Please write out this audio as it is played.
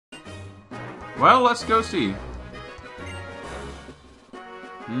Well, let's go see.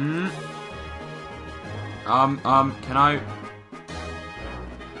 Can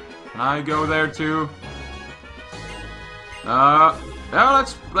I go there too? Yeah,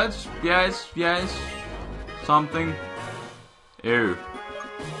 yes. Something. Ew.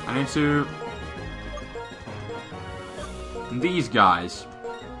 I need to... These guys.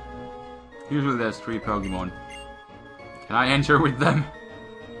 Usually there's 3 Pokemon. Can I enter with them?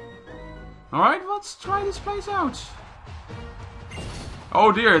 Alright, let's try this place out.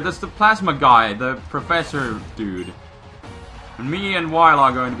 Oh dear, that's the plasma guy, the professor dude. And me and Weil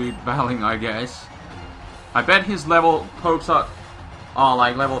are going to be battling, I guess. I bet his level pokes are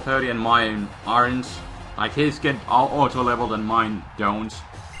like level 30 and mine aren't. Like his get auto-leveled and mine don't.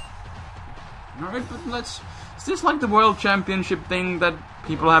 Alright, but let's... Is this like the World Championship thing that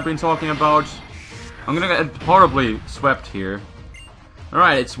people have been talking about? I'm gonna get horribly swept here.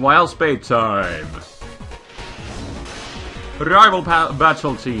 Alright, it's Wild Spade time. Rival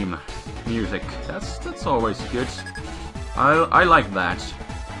battle team music. That's always good. I like that.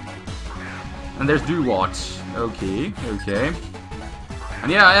 And there's doo-wots. Okay.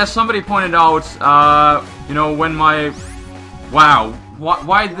 And yeah, as somebody pointed out, you know, when my... Wow,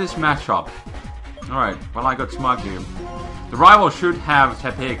 why this matchup? Alright, well I got Smug here. The rival should have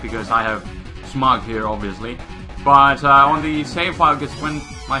Tepig because I have Smug here, obviously. But on the save file, because when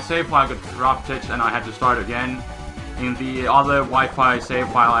my save file got corrupted and I had to start again, in the other Wi-Fi save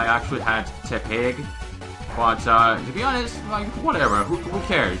file I actually had Tepig. But to be honest, like, whatever, who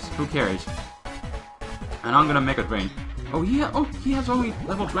cares? Who cares? And I'm gonna make a drain. Oh, he has only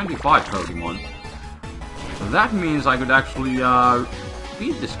level 25 Pokemon. So that means I could actually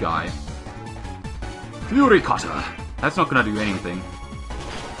beat this guy. Fury Cutter! That's not gonna do anything.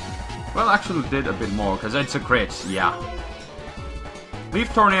 Well, actually did a bit more, because it's a crit, yeah.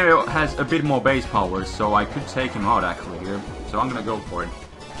 Leaf Tornado has a bit more base power, so I could take him out actually here. So I'm gonna go for it.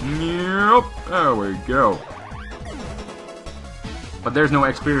 Yep, there we go. But there's no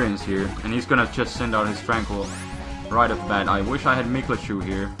experience here, and he's gonna just send out his Tranquil right off the bat. I wish I had Miklachu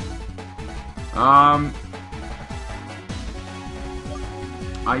here.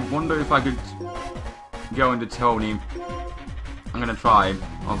 I wonder if I could go into Tony. I'm gonna try,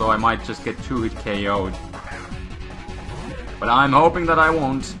 although I might just get 2-hit KO'd. But I'm hoping that I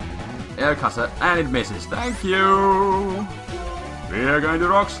won't. Air Cutter, and it misses. Thank you! We are going to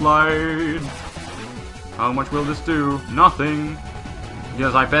Rock Slide. How much will this do? Nothing.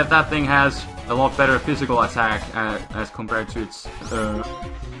 Because I bet that thing has a lot better physical attack as compared to its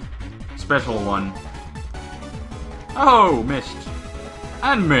special one. Oh, missed.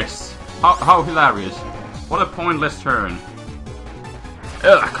 And missed. How hilarious. What a pointless turn.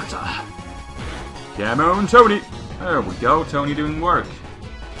 Air Cutter. Come on, Tony. There we go, Tony doing work.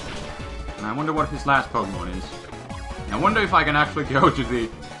 And I wonder what his last Pokemon is. I wonder if I can actually go to the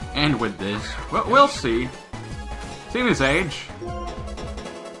end with this. Well, we'll see. See his age.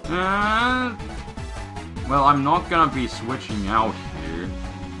 Well, I'm not gonna be switching out here.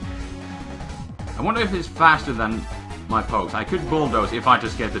 I wonder if he's faster than my pokes. I could bulldoze if I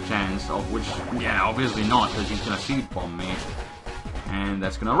just get the chance, of which, yeah, obviously not, because he's gonna Seed Bomb me. And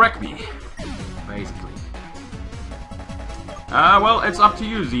that's gonna wreck me, basically. Well, it's up to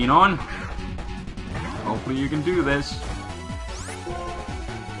you, Xenon. Hopefully you can do this.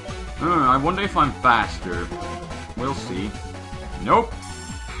 I wonder if I'm faster. We'll see. Nope.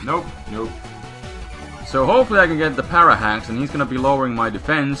 So hopefully I can get the Para Hacks, and he's gonna be lowering my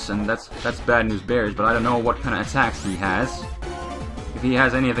defense, and that's bad news bears, but I don't know what kind of attacks he has. If he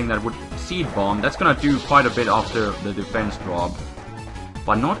has anything that would Seed Bomb, that's gonna do quite a bit after the defense drop.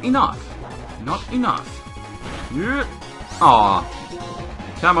 But not enough. Not enough. Yeah. Aw.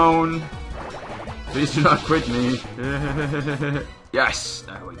 Come on. Please do not quit me. Yes,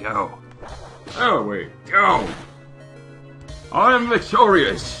 there we go. There we go. I am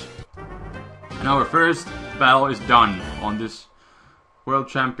victorious. And our first battle is done on this World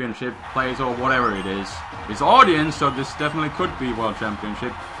Championship place or whatever it is. It's audience, so this definitely could be World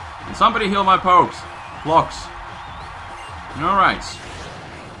Championship. And somebody heal my pokes. Blocks. Alright.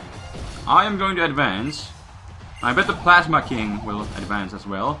 I am going to advance. I bet the Plasma King will advance as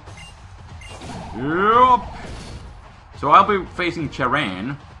well. Yup. So I'll be facing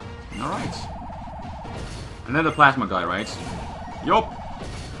Charan. Alright. And then the Plasma guy, right? Yup.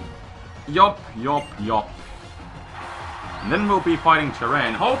 And then we'll be fighting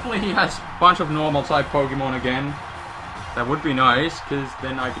Charan. Hopefully he has a bunch of normal type Pokemon again. That would be nice, because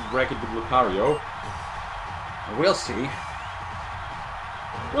then I could wreck it with Lucario. We'll see.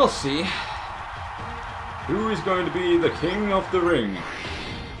 We'll see. Who is going to be the king of the ring?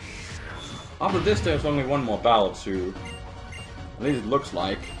 after this there's only one more battle too. At least it looks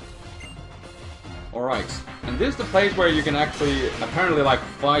like. Alright, and this is the place where you can actually apparently like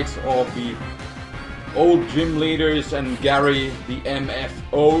fight all the old gym leaders and Gary the MF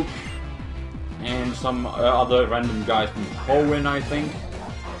Oak and some other random guys from Hoenn, I think.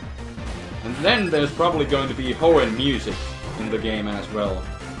 And then there's probably going to be Hoenn music in the game as well.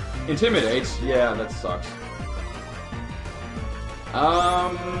 Intimidate? Yeah, that sucks.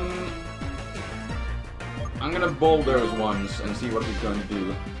 I'm gonna bulldoze once and see what he's going to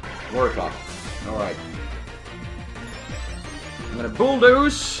do. Work up. Alright. I'm gonna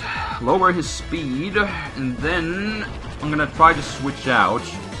bulldoze, lower his speed, and then I'm gonna try to switch out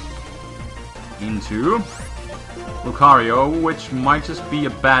into Lucario, which might just be a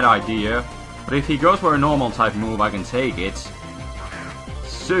bad idea. But if he goes for a normal type move, I can take it.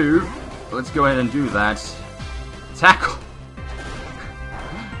 So, let's go ahead and do that. Tackle!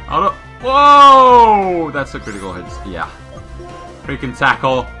 Whoa! That's a critical hit. Yeah. Freaking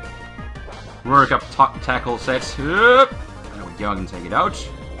tackle. Work up tackle set. There we go, I can take it out.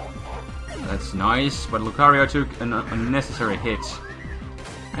 That's nice, but Lucario took an unnecessary hit.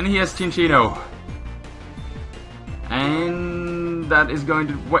 And he has Chinchino. And that is going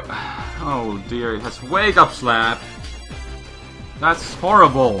to... Oh dear, it has Wake Up Slap. That's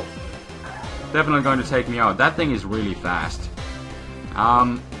horrible. Definitely going to take me out. That thing is really fast.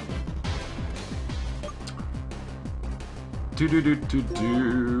 And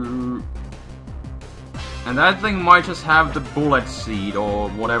that thing might just have the Bullet Seed or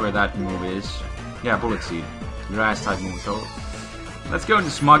whatever that move is. Yeah, Bullet Seed. Grass type move. So let's go into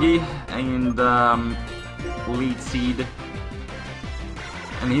Smuggy and Lead Seed.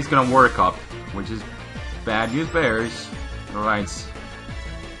 And he's gonna work up, which is bad news bears. Alright.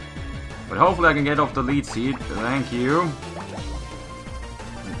 But hopefully I can get off the Lead Seed. Thank you.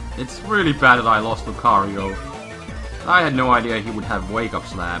 It's really bad that I lost Lucario. I had no idea he would have Wake Up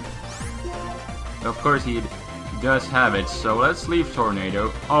Slap. Of course he does have it, so let's leave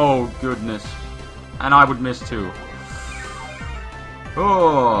Tornado. Oh goodness. And I would miss too.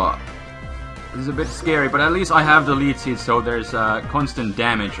 Oh, this is a bit scary, but at least I have the Lead Seed, so there's constant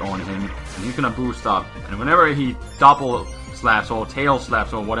damage on him. And he's gonna boost up. And whenever he double slaps or tail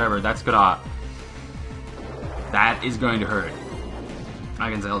slaps or whatever, that is going to hurt.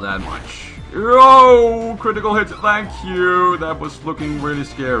 I can tell that much. Oh, critical hit, thank you. That was looking really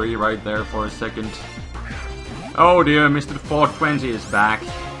scary right there for a second. Oh dear, Mr. 420 is back.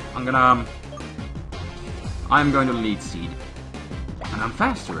 I'm going to Lead Seed. And I'm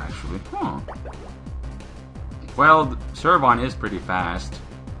faster, actually. Huh. Well, Servine is pretty fast.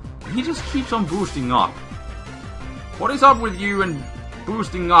 He just keeps on boosting up. What is up with you and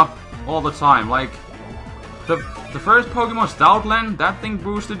boosting up all the time? Like, the first Pokemon, Stoutland, that thing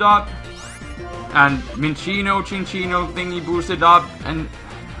boosted up. And Chinchino thingy boosted up, and...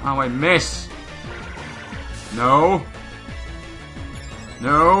 Oh, I miss! No!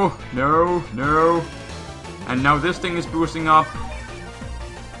 No! No! No! And now this thing is boosting up.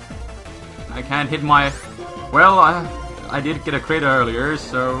 I can't hit my... Well, I did get a crit earlier,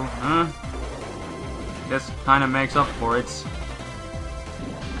 so... This kinda makes up for it.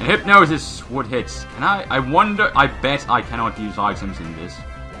 And Hypnosis would hit. And I wonder... I bet I cannot use items in this.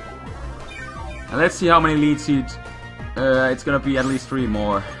 And let's see how many Lead Seeds. It's gonna be at least 3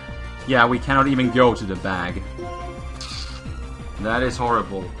 more. Yeah, we cannot even go to the bag. That is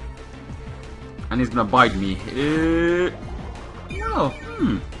horrible. And he's gonna bite me. Well,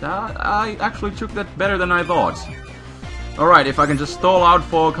 I actually took that better than I thought. Alright, if I can just stall out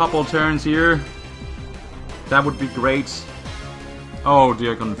for a couple turns here, that would be great. Oh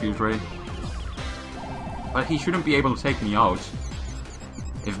dear, Confuse Ray. But he shouldn't be able to take me out.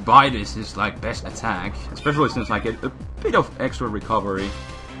 If Bite is his like best attack, especially since I get a bit of extra recovery.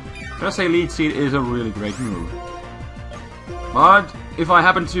 Gotta say Lead Seed is a really great move. But if I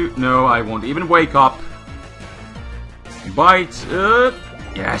happen to... No, I won't even wake up. Bite.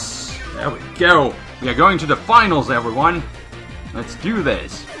 Yes. There we go. We are going to the finals, everyone. Let's do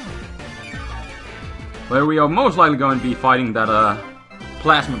this. Where we are most likely going to be fighting that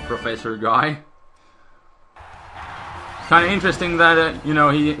Plasma Professor guy. Kind of interesting that you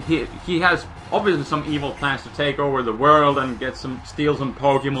know he has obviously some evil plans to take over the world and steal some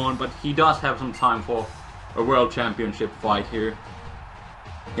Pokemon, but he does have some time for a World Championship fight here.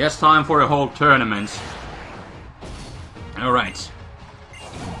 He has time for a whole tournament. All right,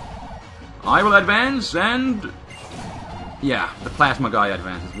 I will advance, and yeah, the Plasma guy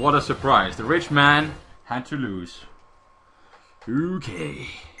advances. What a surprise! The rich man had to lose. Okay.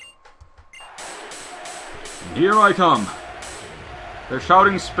 And here I come. They're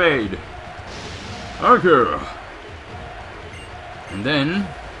shouting Spade. Okay. And then,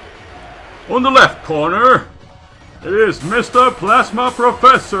 on the left corner, it is Mr. Plasma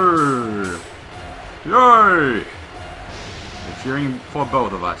Professor. Yay! They're cheering for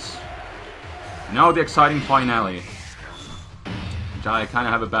both of us. Now the exciting finale, which I kind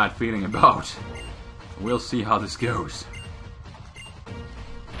of have a bad feeling about. We'll see how this goes.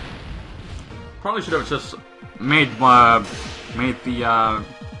 Probably should have just made the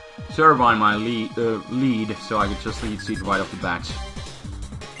Servine my lead, so I could just lead seed right off the bat.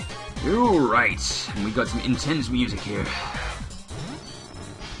 Alright, and we got some intense music here.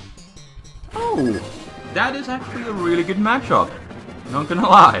 Oh, that is actually a really good matchup. Not gonna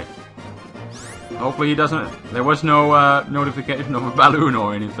lie. Hopefully he doesn't... There was no notification of a balloon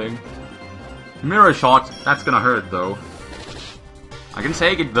or anything. Mirror shot, that's gonna hurt though. I can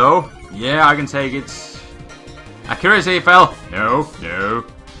take it though. Yeah, I can take it. Accuracy fell. No, no.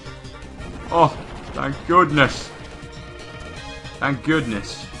 Oh, thank goodness. Thank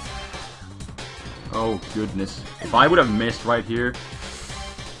goodness. Oh, goodness. If I would have missed right here.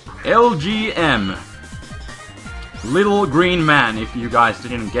 LGM. Little Green Man, if you guys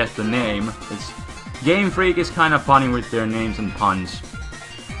didn't get the name. Game Freak is kind of funny with their names and puns.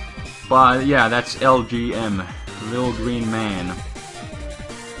 But yeah, that's LGM. Little Green Man.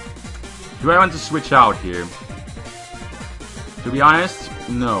 Do I want to switch out here? To be honest,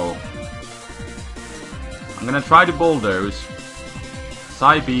 no. I'm gonna try to bulldoze.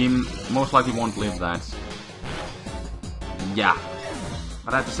 Side beam most likely won't live that. Yeah.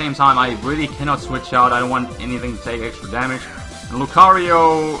 But at the same time, I really cannot switch out. I don't want anything to take extra damage. And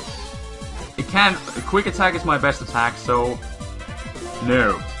Lucario... It can't... A quick attack is my best attack, so...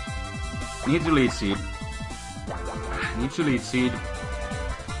 No. Need to lead seed. Need to lead seed.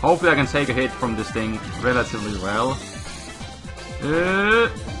 Hopefully I can take a hit from this thing relatively well.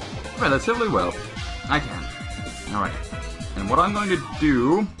 Relatively well. I can. Alright. And what I'm going to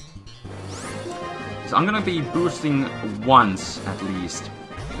do... is I'm going to be boosting once, at least.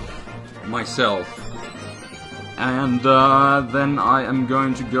 Myself. And then I am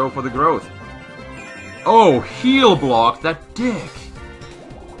going to go for the growth. Oh, heal block, that dick!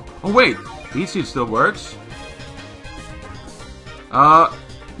 Oh wait, lead seed still works?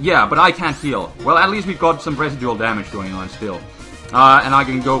 Yeah, but I can't heal. Well, at least we've got some residual damage going on still. And I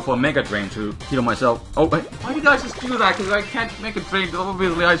can go for Mega Drain to heal myself. Oh, wait, why did I just do that? Because I can't Mega Drain.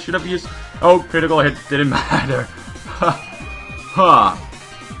 Obviously, I should have used... Oh, critical hit didn't matter. Huh.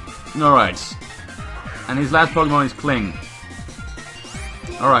 Alright. And his last Pokemon is Kling.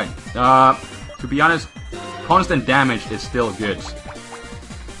 Alright. To be honest, constant damage is still good.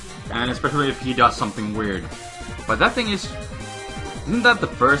 And especially if he does something weird. But that thing is... Isn't that the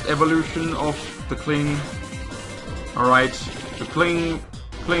first evolution of the Kling? Alright, the Kling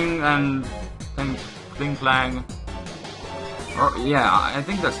and Kling Clang. Or, yeah, I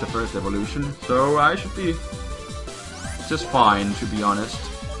think that's the first evolution, so I should be just fine, to be honest.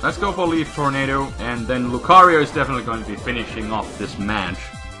 Let's go for Leaf Tornado, and then Lucario is definitely going to be finishing off this match.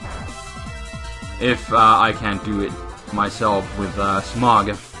 If I can't do it myself with Smog.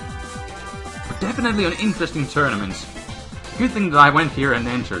 But definitely an interesting tournament. Good thing that I went here and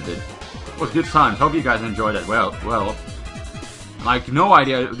entered it. It was good times. Hope you guys enjoyed it. Well, like, no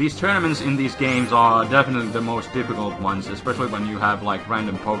idea. These tournaments in these games are definitely the most difficult ones, especially when you have, like,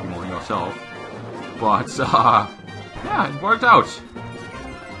 random Pokemon yourself. But, yeah, it worked out.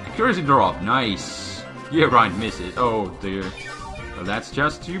 Accuracy drop. Nice. Yeah, right, misses. Oh, dear. Well, that's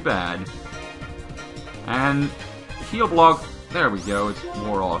just too bad. And heal block. There we go. It's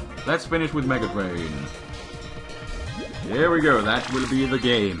wore off. Let's finish with Mega Drain. There we go, that will be the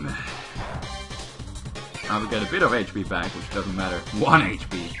game. Now we get a bit of HP back, which doesn't matter. 1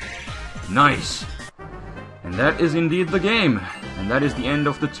 HP. Nice. And that is indeed the game. And that is the end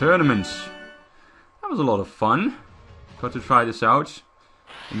of the tournament. That was a lot of fun. Got to try this out.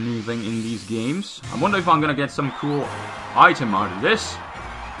 A new thing in these games. I wonder if I'm gonna get some cool item out of this.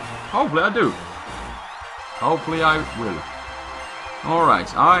 Hopefully I do. Hopefully I will.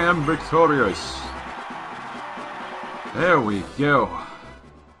 Alright, I am victorious. There we go.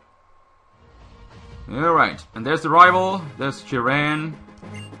 Alright, and there's the rival, there's Chiran,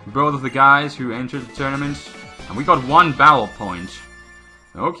 both of the guys who entered the tournament. And we got 1 battle point.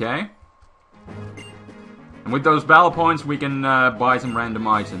 Okay. And with those battle points we can buy some random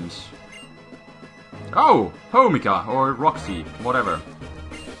items. Oh! Homika, or Roxy, whatever.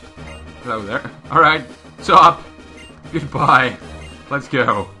 Hello there. Alright, stop! Goodbye. Let's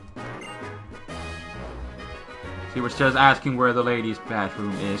go. He was just asking where the ladies'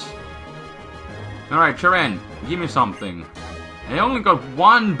 bathroom is. Alright, Chiran, give me something. I only got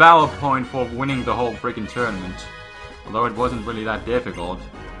 1 battle point for winning the whole freaking tournament. Although it wasn't really that difficult.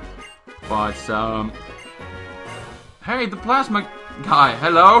 But, hey, the plasma guy,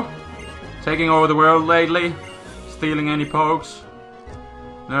 hello? Taking over the world lately? Stealing any pokes?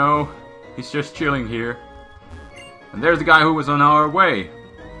 No, he's just chilling here. And there's the guy who was on our way.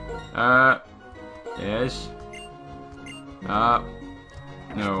 Yes.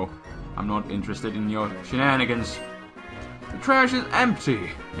 No. I'm not interested in your shenanigans. The trash is empty.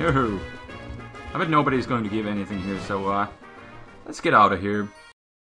 Yoo-hoo. I bet nobody's going to give anything here, so, let's get out of here.